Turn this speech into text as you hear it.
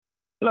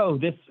Hello,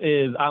 this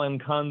is Alan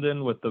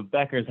Condon with the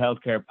Becker's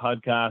Healthcare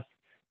Podcast,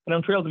 and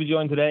I'm thrilled to be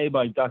joined today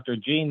by Dr.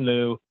 Jean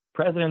Liu,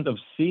 President of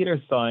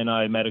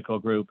Cedars-Sinai Medical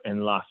Group in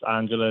Los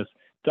Angeles.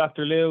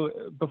 Dr.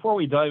 Liu, before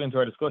we dive into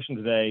our discussion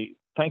today,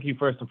 thank you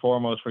first and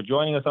foremost for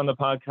joining us on the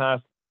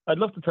podcast. I'd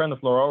love to turn the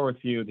floor over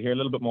to you to hear a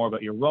little bit more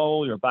about your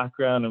role, your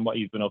background, and what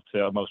you've been up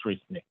to most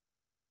recently.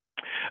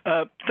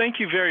 Thank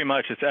you very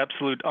much. It's an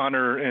absolute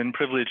honor and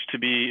privilege to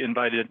be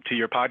invited to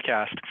your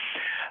podcast.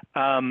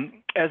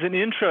 As an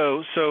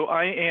intro, so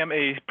I am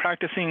a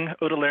practicing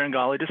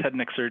otolaryngologist, head and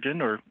neck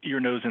surgeon, or ear,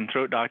 nose, and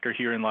throat doctor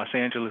here in Los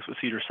Angeles with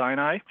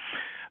Cedars-Sinai.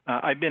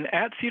 I've been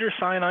at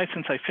Cedars-Sinai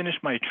since I finished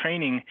my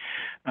training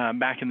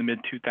back in the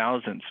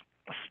mid-2000s.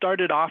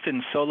 Started off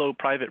in solo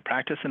private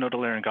practice in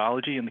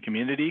otolaryngology in the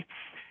community,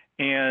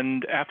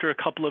 and after a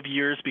couple of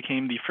years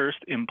became the first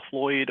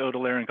employed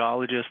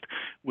otolaryngologist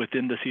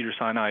within the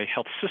Cedars-Sinai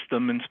health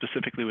system, and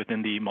specifically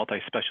within the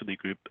multi-specialty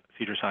group,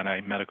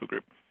 Cedars-Sinai Medical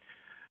Group.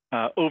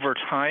 Over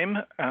time,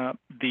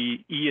 the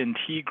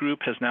ENT group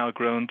has now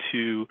grown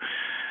to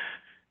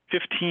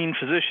 15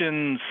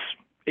 physicians,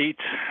 8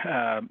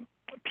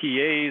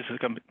 PAs,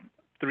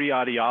 3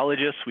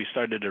 audiologists. We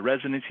started a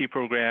residency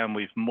program.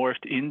 We've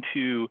morphed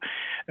into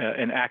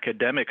an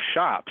academic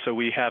shop. So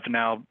we have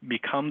now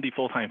become the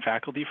full-time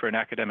faculty for an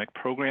academic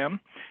program.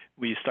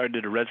 We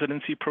started a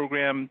residency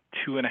program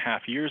 2.5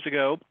 years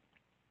ago.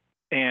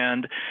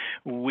 And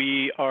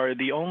we are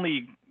the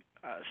only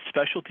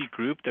specialty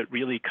group that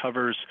really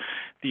covers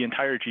the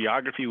entire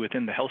geography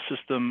within the health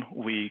system.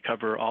 We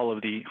cover all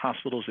of the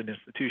hospitals and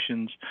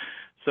institutions.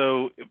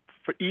 So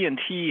for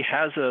ENT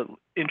has an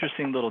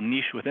interesting little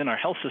niche within our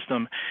health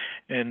system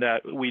in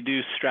that we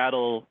do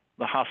straddle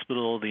the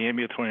hospital, the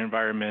ambulatory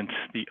environment,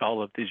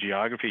 all of the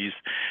geographies,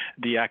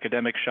 the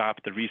academic shop,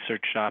 the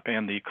research shop,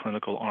 and the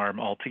clinical arm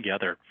all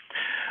together.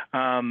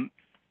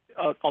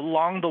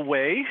 Along the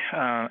way,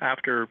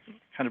 after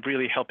kind of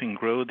really helping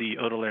grow the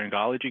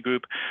otolaryngology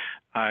group,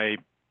 I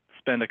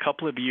spent a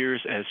couple of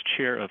years as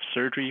chair of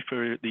surgery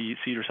for the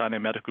Cedars-Sinai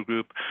Medical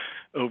Group,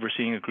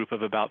 overseeing a group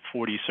of about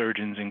 40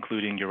 surgeons,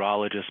 including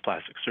urologists,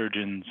 plastic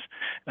surgeons,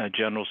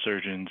 general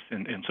surgeons,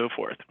 and so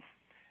forth.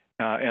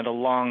 And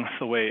along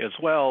the way as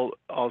well,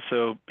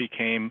 also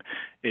became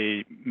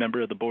a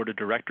member of the board of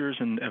directors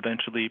and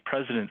eventually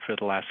president for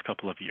the last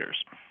couple of years.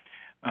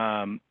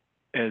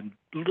 A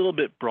little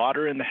bit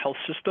broader in the health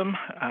system,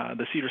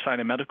 the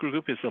Cedars-Sinai Medical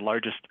Group is the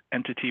largest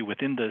entity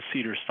within the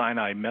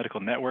Cedars-Sinai Medical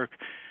Network,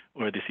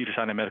 or the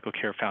Cedars-Sinai Medical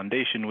Care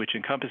Foundation, which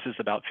encompasses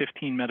about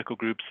 15 medical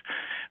groups,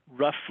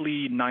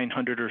 roughly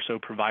 900 or so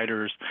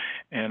providers,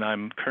 and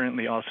I'm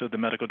currently also the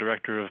medical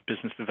director of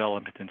business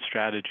development and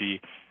strategy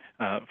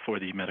for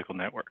the medical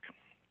network.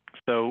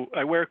 So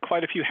I wear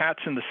quite a few hats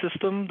in the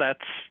system. That's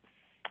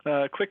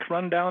a quick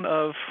rundown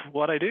of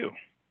what I do.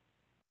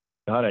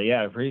 Got it.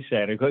 Yeah, I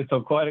appreciate it.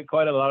 So quite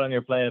a lot on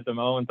your plate at the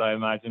moment, I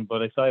imagine.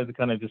 But I decided to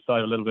kind of just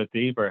dive a little bit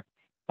deeper.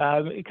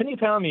 Can you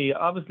tell me?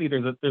 Obviously,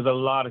 there's a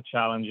lot of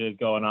challenges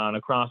going on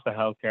across the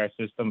healthcare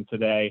system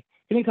today.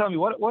 Can you tell me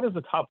what is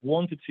the top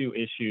 1 to 2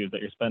 issues that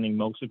you're spending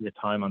most of your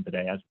time on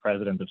today as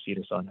president of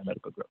Cedars-Sinai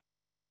Medical Group?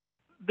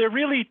 There are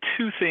really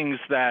 2 things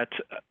that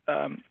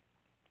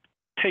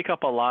take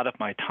up a lot of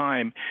my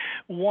time.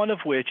 One of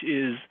which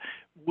is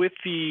with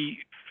the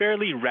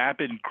fairly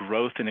rapid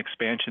growth and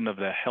expansion of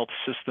the health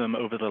system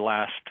over the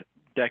last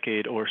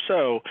decade or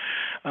so,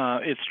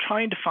 it's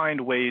trying to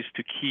find ways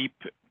to keep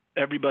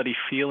everybody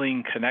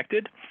feeling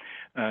connected,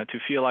 to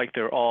feel like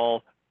they're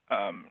all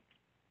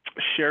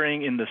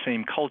sharing in the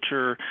same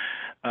culture.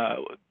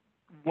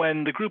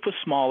 When the group was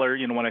smaller,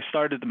 when I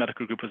started, the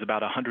medical group was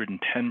about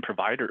 110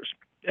 providers.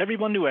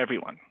 Everyone knew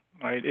everyone,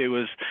 right?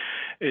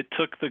 It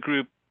took the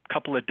group a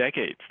couple of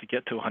decades to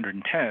get to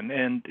 110,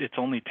 and it's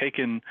only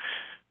taken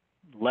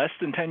less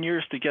than 10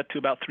 years to get to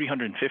about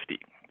 350.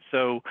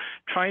 So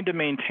trying to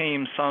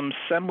maintain some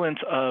semblance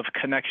of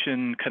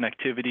connection,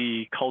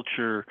 connectivity,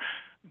 culture,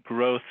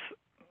 growth,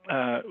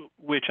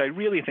 which I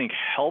really think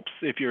helps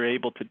if you're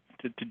able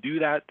to do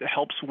that,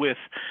 helps with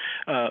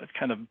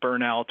kind of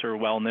burnout or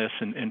wellness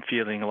and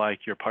feeling like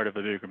you're part of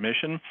a bigger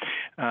mission.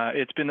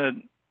 It's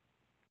been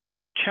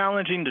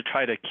challenging to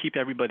try to keep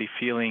everybody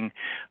feeling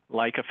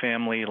like a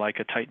family, like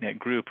a tight-knit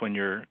group when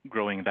you're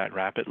growing that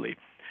rapidly.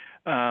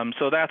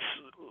 So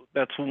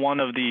that's one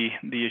of the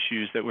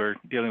issues that we're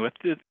dealing with.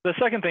 The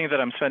second thing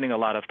that I'm spending a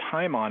lot of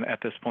time on at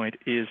this point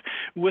is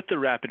with the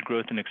rapid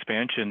growth and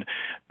expansion,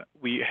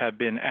 we have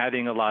been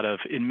adding a lot of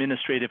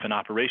administrative and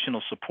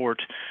operational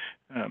support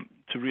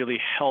to really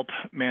help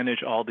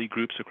manage all the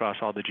groups across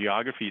all the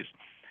geographies.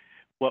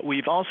 What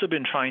we've also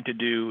been trying to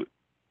do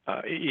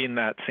in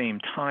that same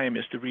time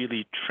is to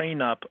really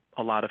train up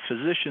a lot of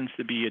physicians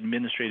to be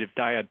administrative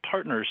dyad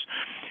partners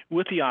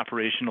with the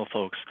operational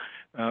folks.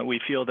 We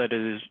feel that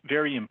it is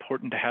very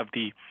important to have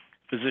the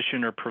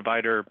physician or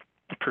provider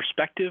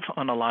perspective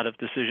on a lot of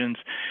decisions,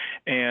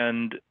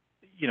 and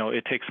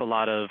it takes a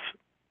lot of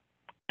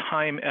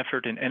time,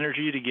 effort, and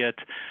energy to get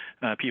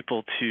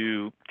people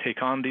to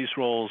take on these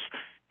roles,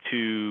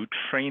 to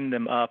train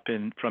them up,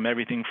 and from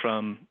everything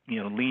from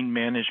lean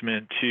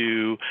management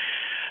to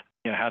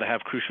how to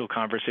have crucial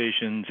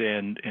conversations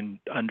and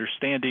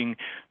understanding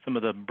some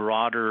of the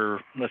broader,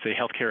 let's say,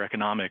 healthcare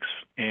economics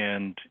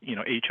and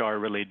HR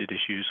related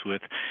issues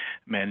with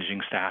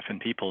managing staff and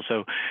people.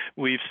 So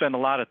we've spent a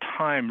lot of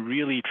time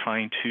really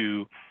trying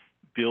to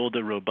build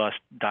a robust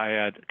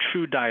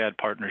true dyad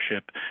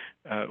partnership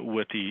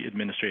with the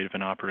administrative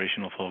and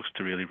operational folks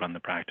to really run the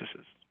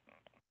practices.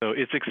 So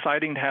it's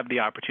exciting to have the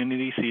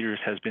opportunity. Cedars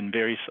has been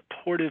very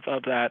supportive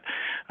of that.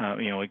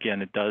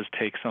 Again, it does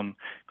take some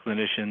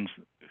clinicians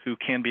who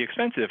can be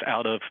expensive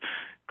out of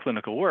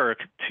clinical work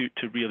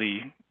to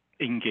really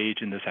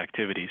engage in this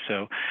activity.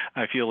 So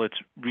I feel it's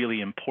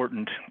really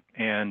important,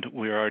 and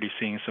we're already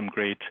seeing some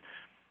great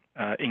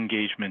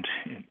engagement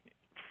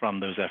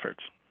from those efforts.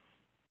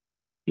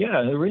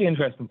 Yeah, a really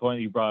interesting point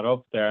you brought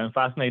up there, and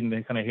fascinating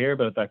to kind of hear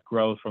about that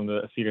growth from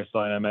the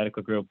Cedars-Sinai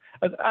Medical Group.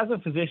 As a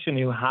physician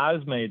who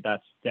has made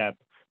that step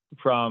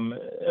from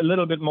a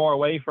little bit more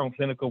away from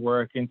clinical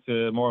work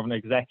into more of an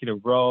executive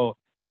role,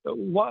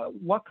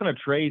 what kind of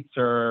traits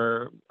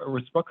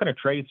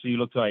do you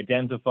look to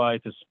identify,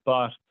 to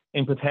spot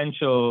in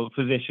potential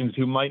physicians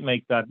who might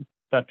make that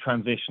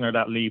transition or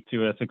that leap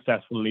to a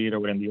successful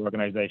leader within the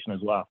organization as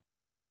well?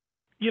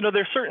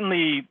 There's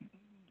certainly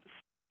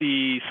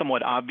the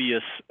somewhat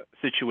obvious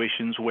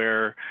situations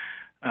where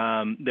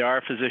there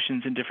are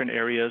physicians in different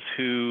areas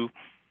who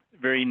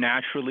very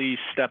naturally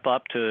step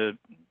up to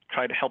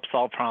try to help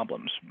solve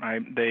problems,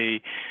 right?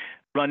 They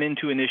run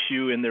into an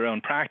issue in their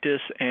own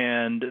practice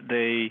and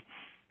they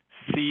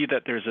see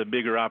that there's a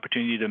bigger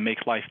opportunity to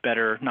make life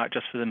better, not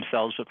just for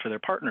themselves, but for their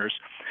partners,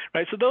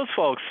 right? So those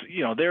folks,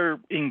 they're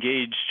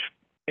engaged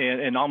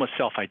and almost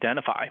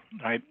self-identify,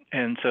 right?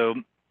 And so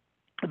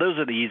those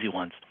are the easy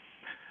ones.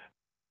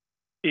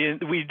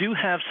 We do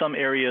have some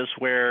areas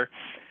where,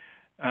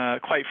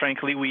 quite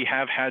frankly, we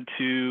have had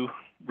to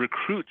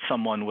recruit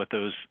someone with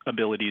those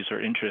abilities or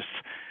interests,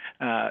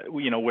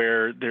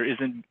 where there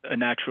isn't a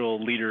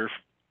natural leader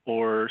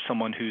or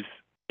someone who's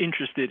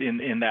interested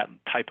in that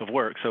type of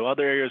work. So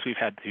other areas we've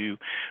had to,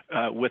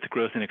 with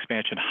growth and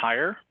expansion,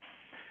 hire.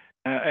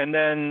 And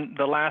then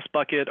the last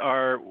bucket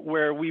are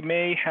where we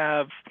may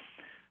have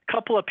a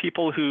couple of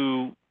people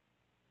who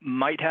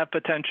might have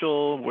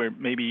potential, we're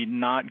maybe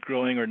not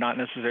growing or not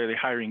necessarily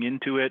hiring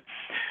into it.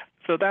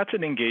 So that's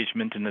an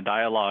engagement in the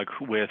dialogue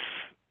with,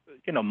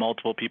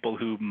 multiple people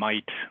who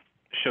might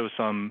show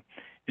some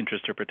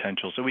interest or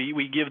potential. So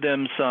we give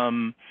them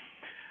some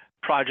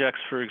projects,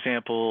 for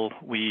example.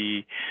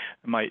 We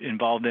might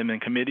involve them in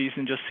committees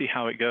and just see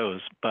how it goes.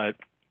 But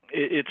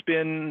it's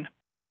been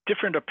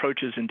different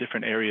approaches in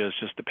different areas,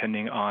 just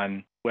depending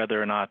on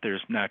whether or not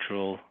there's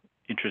natural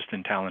interest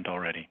and talent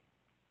already.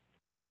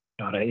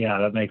 Got it. Yeah,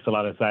 that makes a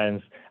lot of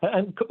sense.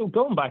 And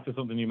going back to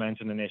something you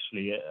mentioned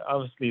initially,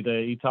 obviously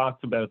you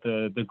talked about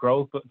the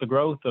growth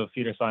of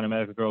Cedars-Sinai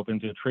Medical Group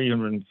into a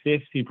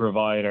 350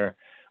 provider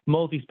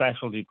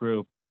multi-specialty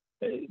group.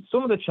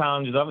 Some of the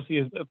challenges,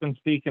 obviously, I've been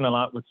speaking a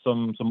lot with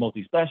some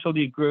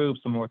multi-specialty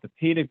groups, some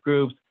orthopedic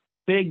groups,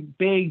 big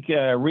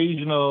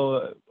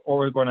regional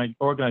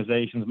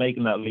organizations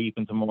making that leap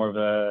into more of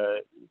a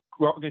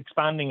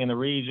expanding in the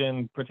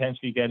region,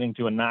 potentially getting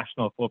to a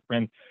national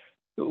footprint.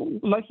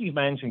 Like you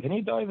mentioned, can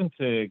you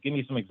give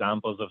me some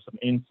examples of some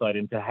insight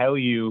into how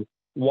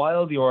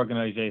while the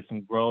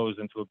organization grows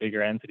into a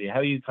bigger entity,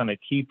 how you kind of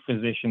keep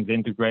physicians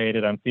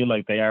integrated and feel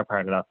like they are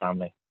part of that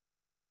family?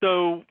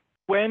 So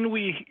when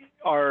we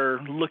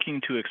are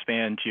looking to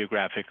expand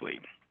geographically,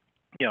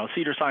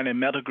 Cedars-Sinai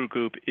Medical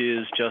Group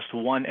is just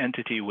one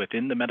entity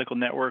within the medical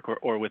network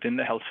or within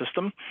the health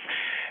system.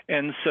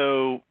 And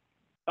so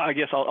I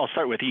guess I'll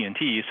start with ENT.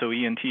 So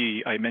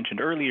ENT, I mentioned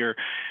earlier,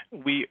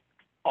 we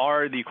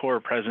are the core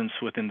presence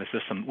within the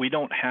system. We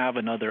don't have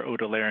another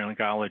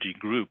otolaryngology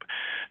group.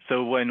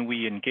 So when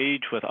we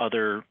engage with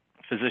other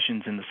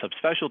physicians in the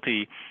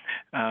subspecialty,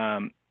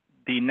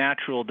 the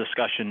natural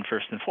discussion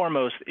first and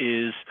foremost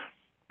is,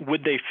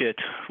 would they fit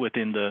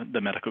within the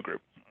medical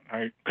group,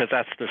 right? Because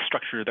that's the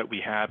structure that we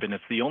have, and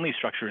it's the only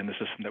structure in the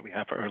system that we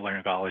have for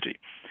otolaryngology.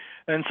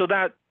 And so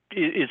that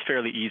is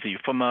fairly easy.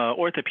 From an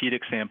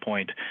orthopedic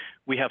standpoint,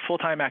 we have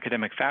full-time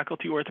academic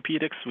faculty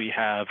orthopedics. We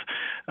have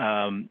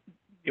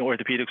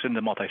orthopedics in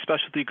the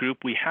multi-specialty group.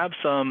 We have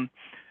some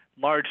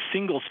large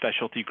single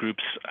specialty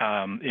groups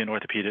in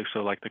orthopedics,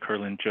 so like the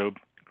Kerlan-Jobe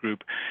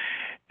group.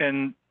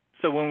 And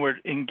so when we're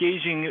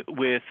engaging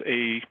with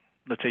a,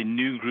 let's say,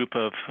 new group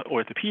of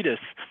orthopedists,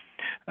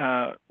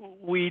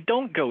 we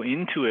don't go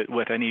into it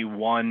with any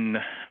one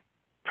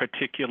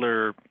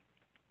particular,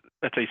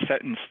 let's say,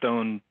 set in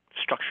stone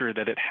structure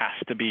that it has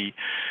to be.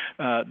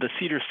 The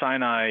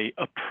Cedars-Sinai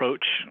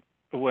approach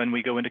when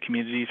we go into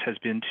communities has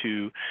been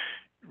to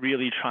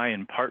really try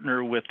and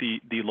partner with the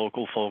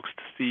local folks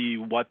to see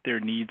what their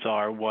needs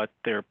are, what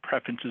their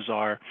preferences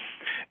are.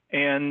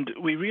 And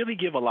we really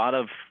give a lot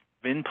of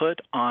input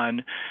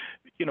on,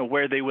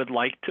 where they would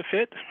like to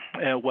fit,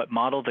 what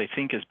model they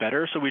think is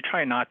better. So we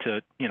try not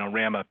to,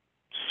 ram a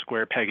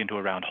square peg into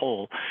a round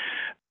hole.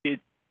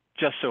 It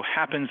just so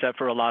happens that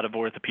for a lot of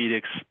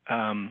orthopedics,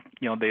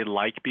 they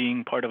like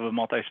being part of a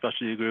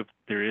multi-specialty group.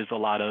 There is a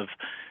lot of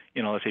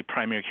let's say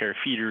primary care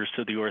feeders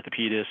to the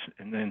orthopedist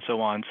and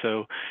so on.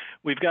 So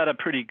we've got a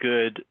pretty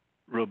good,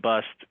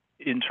 robust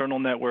internal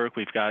network.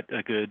 We've got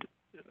a good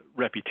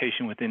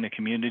reputation within the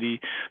community.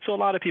 So a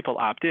lot of people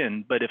opt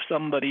in, but if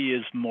somebody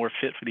is more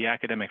fit for the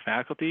academic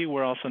faculty,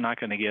 we're also not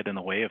going to get in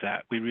the way of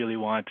that. We really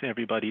want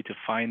everybody to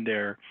find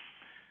their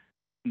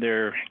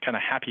kind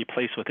of happy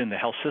place within the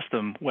health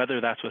system,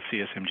 whether that's with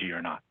CSMG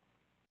or not.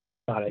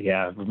 Got it.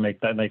 Yeah,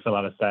 that makes a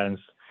lot of sense.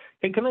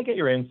 Can I get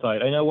your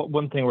insight? I know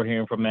one thing we're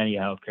hearing from many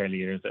healthcare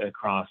leaders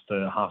across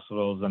the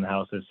hospitals and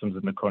health systems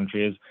in the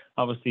country is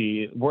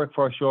obviously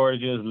workforce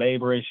shortages,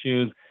 labor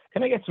issues.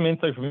 Can I get some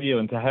insight from you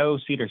into how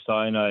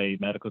Cedars-Sinai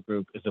Medical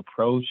Group is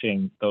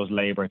approaching those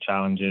labor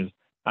challenges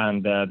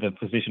and the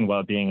physician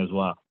well-being as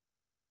well?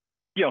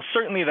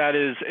 Certainly that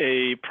is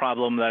a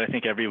problem that I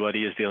think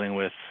everybody is dealing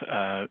with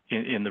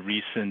in the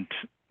recent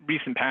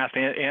past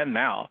and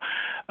now.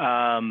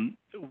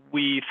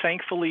 We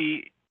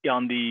thankfully,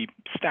 on the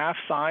staff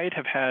side,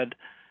 have had,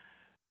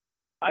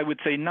 I would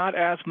say, not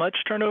as much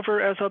turnover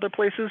as other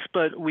places,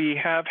 but we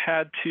have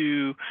had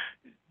to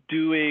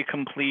do a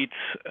complete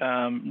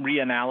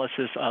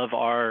reanalysis of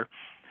our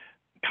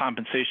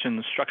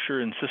compensation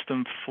structure and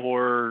system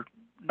for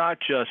not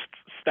just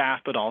staff,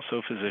 but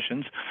also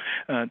physicians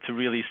to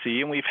really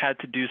see. And we've had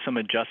to do some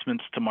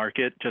adjustments to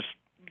market, just,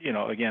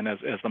 again, as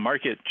the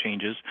market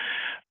changes.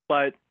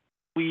 But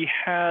we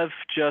have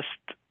just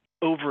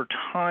over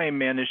time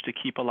managed to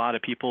keep a lot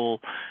of people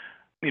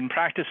in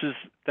practices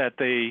that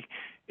they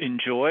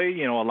enjoy.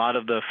 A lot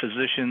of the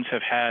physicians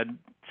have had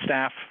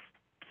staff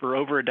for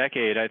over a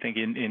decade. I think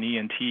in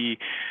ENT,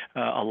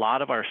 a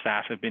lot of our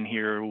staff have been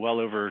here well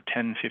over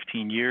 10,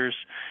 15 years.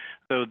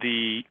 So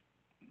the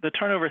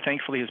turnover,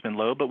 thankfully, has been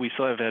low, but we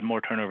still have had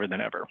more turnover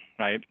than ever,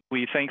 right?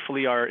 We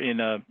thankfully are in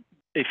a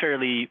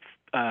fairly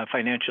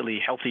financially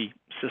healthy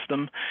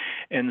system,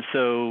 and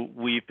so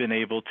we've been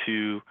able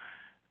to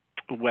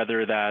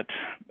weather that,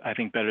 I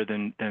think, better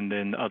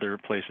than other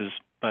places.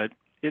 But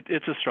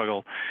it's a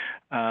struggle.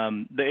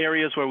 The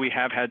areas where we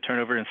have had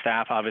turnover in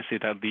staff, obviously,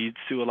 that leads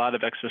to a lot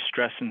of extra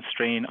stress and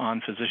strain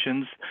on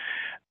physicians.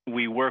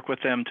 We work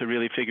with them to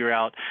really figure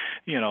out,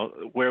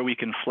 where we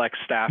can flex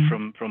staff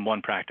from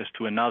one practice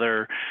to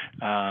another.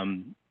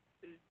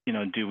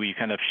 Do we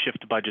kind of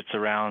shift budgets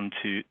around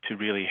to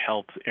really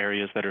help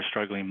areas that are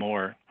struggling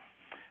more?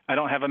 I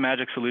don't have a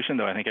magic solution,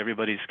 though. I think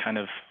everybody's kind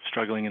of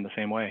struggling in the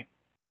same way.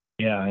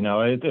 Yeah, I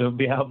know. It would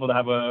be helpful to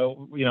have a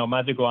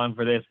magic wand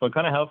for this, but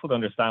kind of helpful to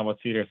understand what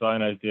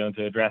Cedars-Sinai is doing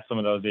to address some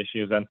of those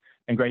issues. And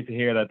great to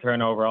hear that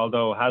turnover,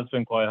 although has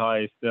been quite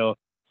high, still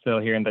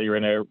hearing that you're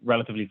in a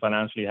relatively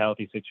financially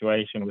healthy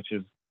situation, which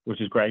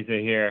is great to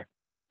hear.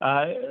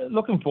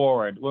 Looking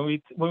forward, when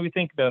we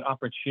think about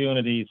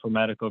opportunities for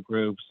medical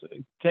groups,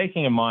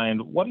 taking in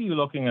mind, what are you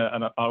looking at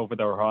over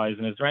the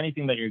horizon? Is there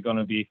anything that you're going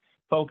to be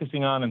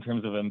focusing on in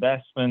terms of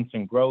investments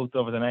and growth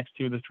over the next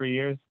 2 to 3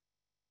 years?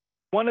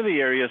 One of the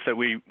areas that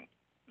we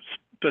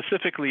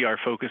specifically are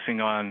focusing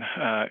on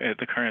at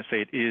the current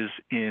state is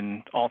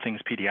in all things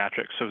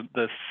pediatrics. So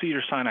the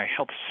Cedars-Sinai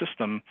Health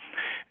System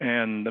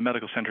and the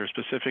medical center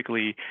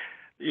specifically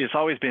has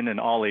always been an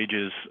all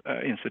ages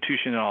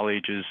institution, an all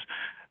ages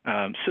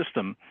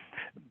system.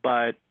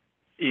 But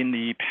in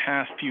the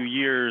past few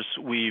years,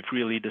 we've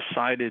really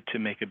decided to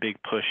make a big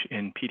push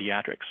in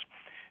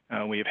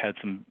pediatrics. We have had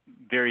some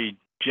very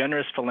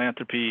generous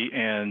philanthropy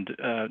and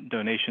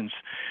donations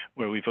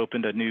where we've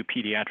opened a new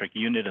pediatric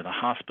unit in the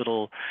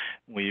hospital.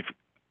 We've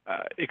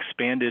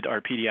expanded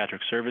our pediatric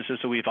services.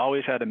 So we've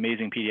always had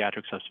amazing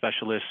pediatric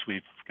subspecialists.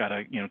 We've got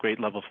a great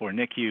level 4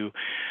 NICU.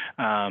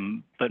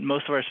 But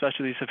most of our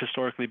specialties have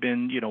historically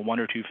been 1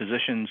 or 2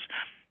 physicians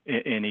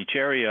in each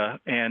area.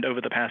 And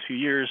over the past few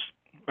years,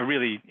 or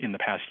really in the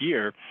past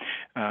year,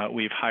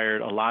 we've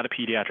hired a lot of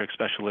pediatric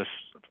specialists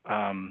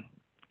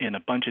in a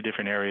bunch of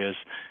different areas.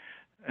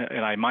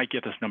 And I might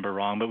get this number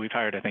wrong, but we've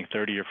hired, I think,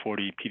 30 or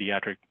 40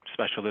 pediatric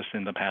specialists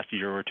in the past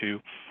year or two.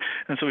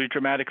 And so we've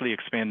dramatically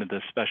expanded the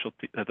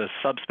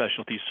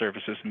subspecialty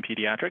services in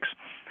pediatrics.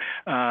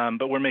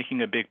 But we're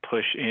making a big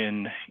push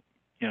in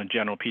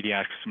general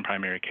pediatrics and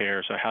primary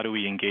care. So how do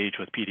we engage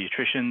with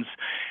pediatricians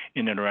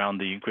in and around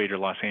the greater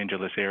Los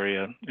Angeles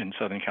area in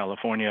Southern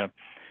California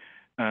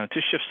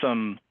to shift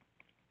some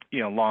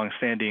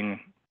long-standing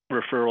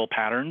referral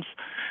patterns.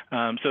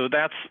 So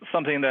that's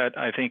something that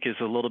I think is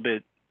a little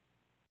bit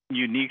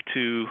unique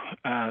to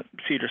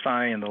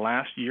Cedars-Sinai in the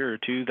last year or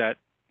two that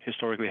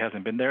historically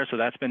hasn't been there. So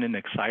that's been an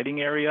exciting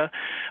area,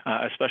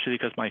 especially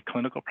because my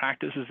clinical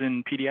practice is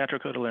in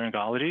pediatric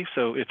otolaryngology.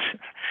 So it's,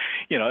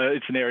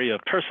 it's an area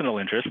of personal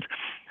interest.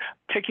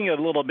 Taking it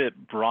a little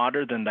bit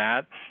broader than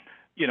that,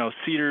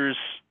 Cedars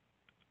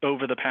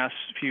over the past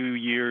few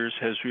years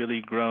has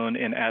really grown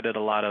and added a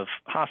lot of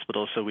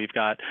hospitals. So we've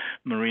got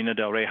Marina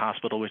Del Rey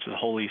Hospital, which is a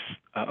wholly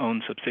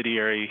owned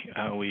subsidiary.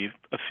 We've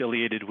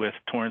affiliated with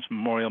Torrance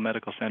Memorial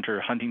Medical Center,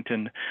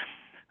 Huntington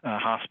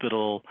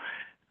Hospital.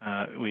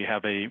 We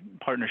have a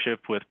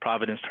partnership with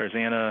Providence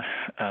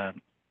Tarzana,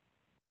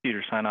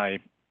 Cedars-Sinai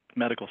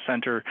Medical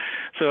Center.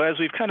 So as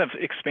we've kind of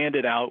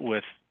expanded out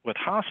with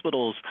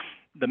hospitals,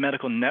 the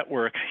medical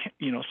network,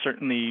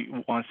 certainly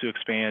wants to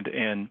expand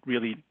and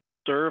really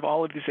serve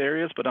all of these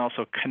areas, but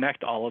also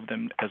connect all of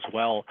them as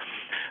well.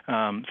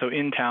 So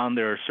in town,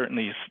 there are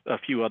certainly a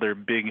few other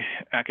big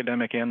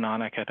academic and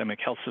non-academic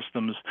health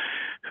systems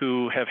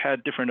who have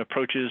had different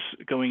approaches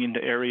going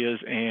into areas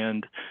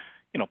and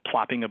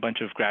plopping a bunch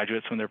of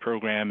graduates from their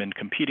program and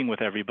competing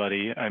with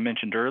everybody. I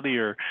mentioned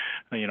earlier,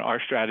 our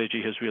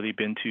strategy has really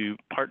been to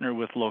partner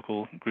with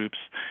local groups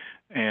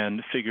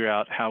and figure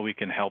out how we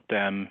can help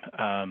them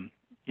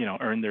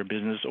earn their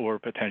business or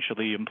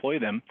potentially employ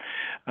them.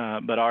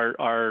 But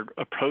our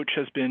approach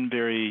has been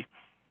very,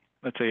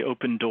 let's say,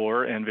 open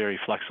door and very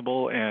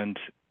flexible, and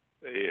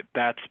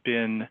that's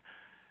been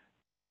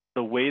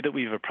the way that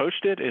we've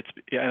approached it.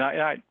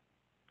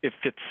 If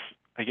it's,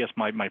 I guess,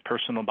 my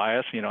personal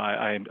bias,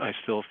 I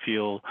still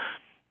feel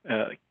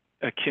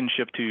a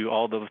kinship to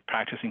all the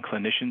practicing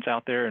clinicians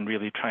out there and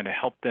really trying to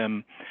help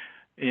them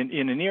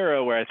in an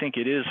era where I think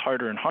it is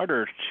harder and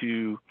harder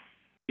to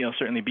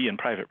certainly be in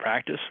private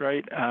practice,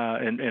 right,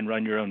 and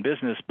run your own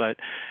business, but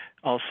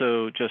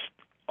also just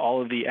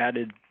all of the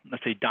added,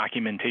 let's say,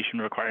 documentation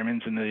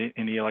requirements in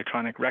the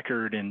electronic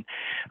record and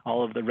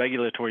all of the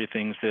regulatory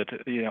things that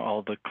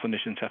all the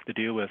clinicians have to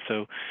deal with.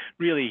 So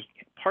really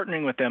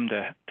partnering with them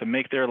to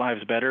make their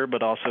lives better,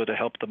 but also to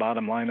help the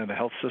bottom line of the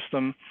health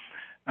system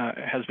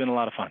has been a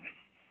lot of fun.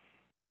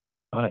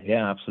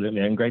 Yeah, absolutely.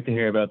 And great to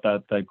hear about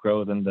that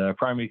growth in the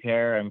primary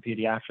care and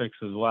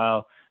pediatrics as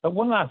well. But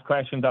one last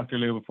question, Dr.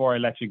 Liu, before I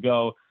let you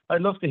go.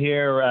 I'd love to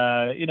hear,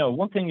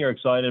 one thing you're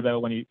excited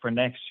about for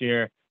next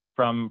year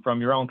from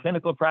your own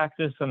clinical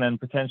practice, and then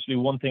potentially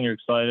one thing you're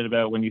excited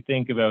about when you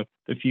think about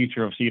the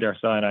future of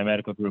Cedars-Sinai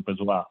Medical Group as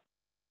well.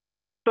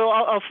 So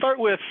I'll start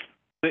with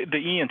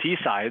the ENT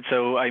side.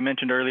 So I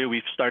mentioned earlier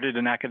we've started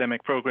an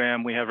academic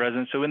program. We have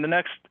residents. So in the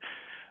next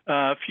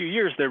few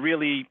years, they're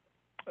really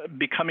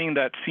becoming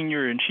that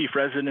senior and chief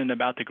resident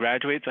about to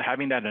graduate. So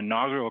having that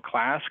inaugural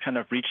class kind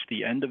of reach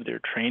the end of their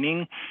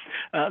training,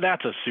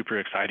 that's a super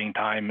exciting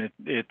time.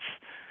 It's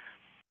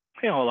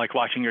like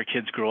watching your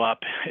kids grow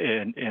up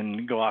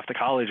and go off to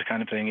college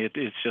kind of thing.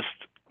 It's just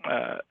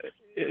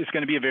it's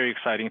going to be a very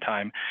exciting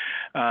time.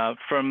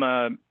 From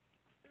a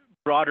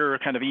broader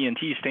kind of ENT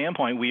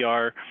standpoint, we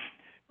are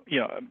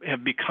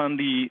have become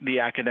the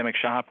academic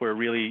shop. We're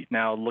really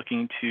now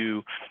looking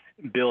to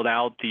build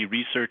out the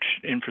research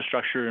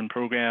infrastructure and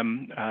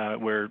program.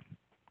 We're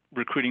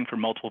recruiting for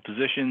multiple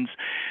positions,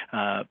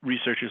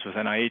 researchers with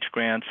NIH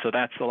grants, so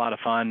that's a lot of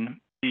fun.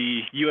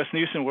 The U.S.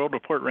 News and World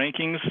Report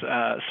rankings,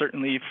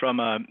 certainly from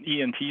an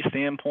ENT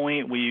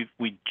standpoint, we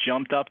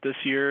jumped up this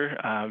year.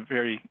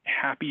 Very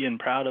happy and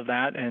proud of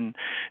that, and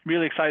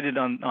really excited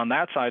on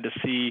that side to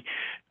see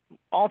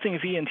all things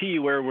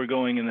ENT where we're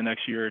going in the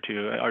next year or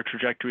two. Our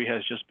trajectory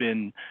has just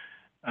been,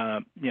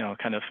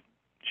 kind of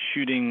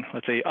shooting,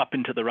 let's say, up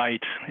and to the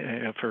right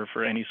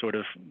for any sort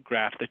of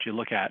graph that you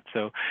look at.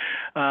 So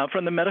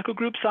from the medical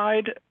group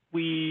side,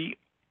 we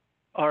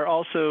are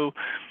also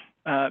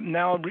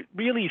now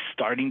really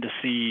starting to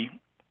see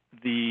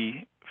the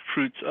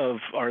fruits of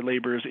our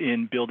labors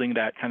in building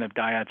that kind of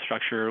dyad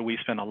structure. We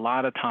spent a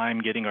lot of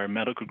time getting our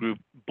medical group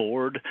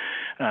board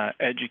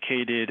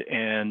educated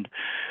and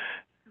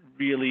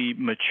really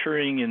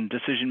maturing in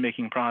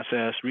decision-making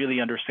process,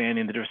 really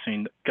understanding the difference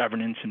between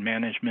governance and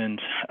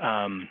management.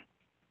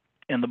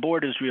 And the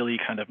board has really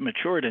kind of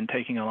matured and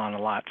taking on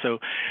a lot. So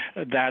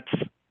that's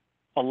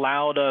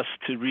allowed us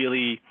to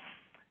really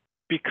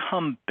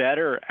become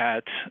better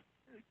at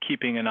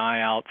keeping an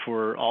eye out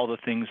for all the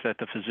things that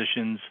the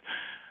physicians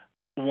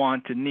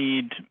want and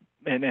need,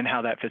 and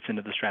how that fits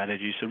into the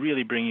strategy. So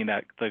really bringing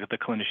that the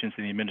clinicians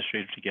and the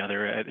administrators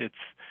together.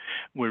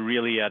 We're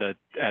really at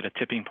a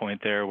tipping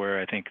point there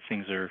where I think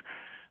things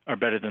are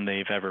better than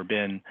they've ever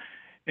been.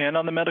 And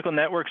on the medical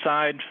network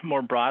side,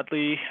 more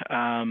broadly,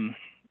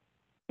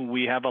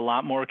 we have a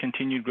lot more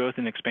continued growth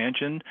and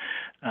expansion.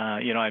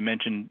 I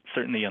mentioned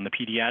certainly on the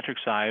pediatric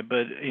side,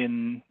 but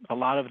in a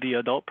lot of the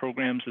adult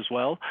programs as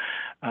well.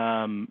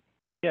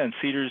 And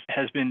Cedars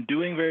has been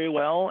doing very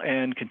well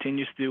and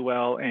continues to do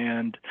well.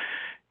 And,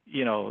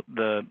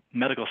 the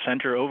medical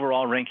center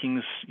overall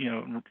rankings,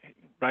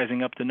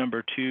 rising up to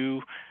number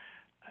 2.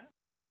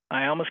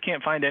 I almost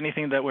can't find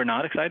anything that we're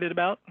not excited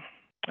about.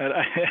 And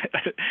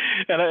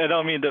I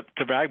don't mean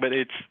to brag, but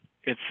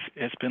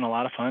it's been a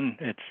lot of fun.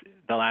 It's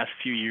the last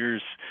few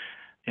years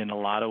in a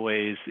lot of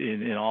ways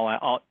in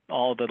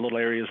all the little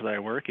areas that I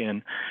work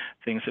in,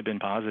 things have been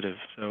positive.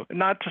 So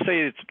not to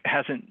say it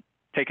hasn't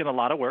taken a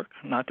lot of work,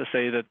 not to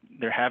say that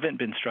there haven't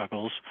been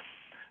struggles,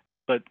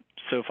 but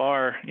so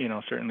far,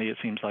 certainly it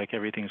seems like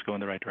everything's going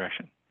the right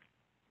direction.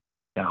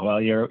 Yeah,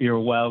 well, you're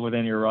well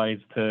within your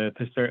rights to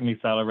certainly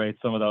celebrate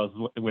some of those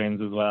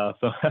wins as well.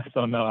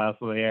 So no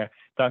hassle there.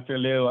 Dr.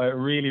 Liu, I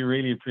really,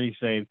 really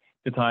appreciate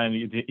the time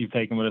you've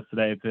taken with us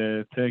today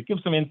to give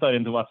some insight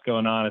into what's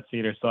going on at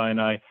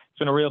Cedars-Sinai. It's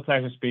been a real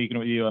pleasure speaking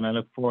with you, and I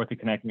look forward to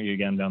connecting with you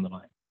again down the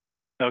line.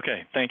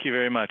 Okay, thank you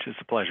very much. It's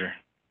a pleasure.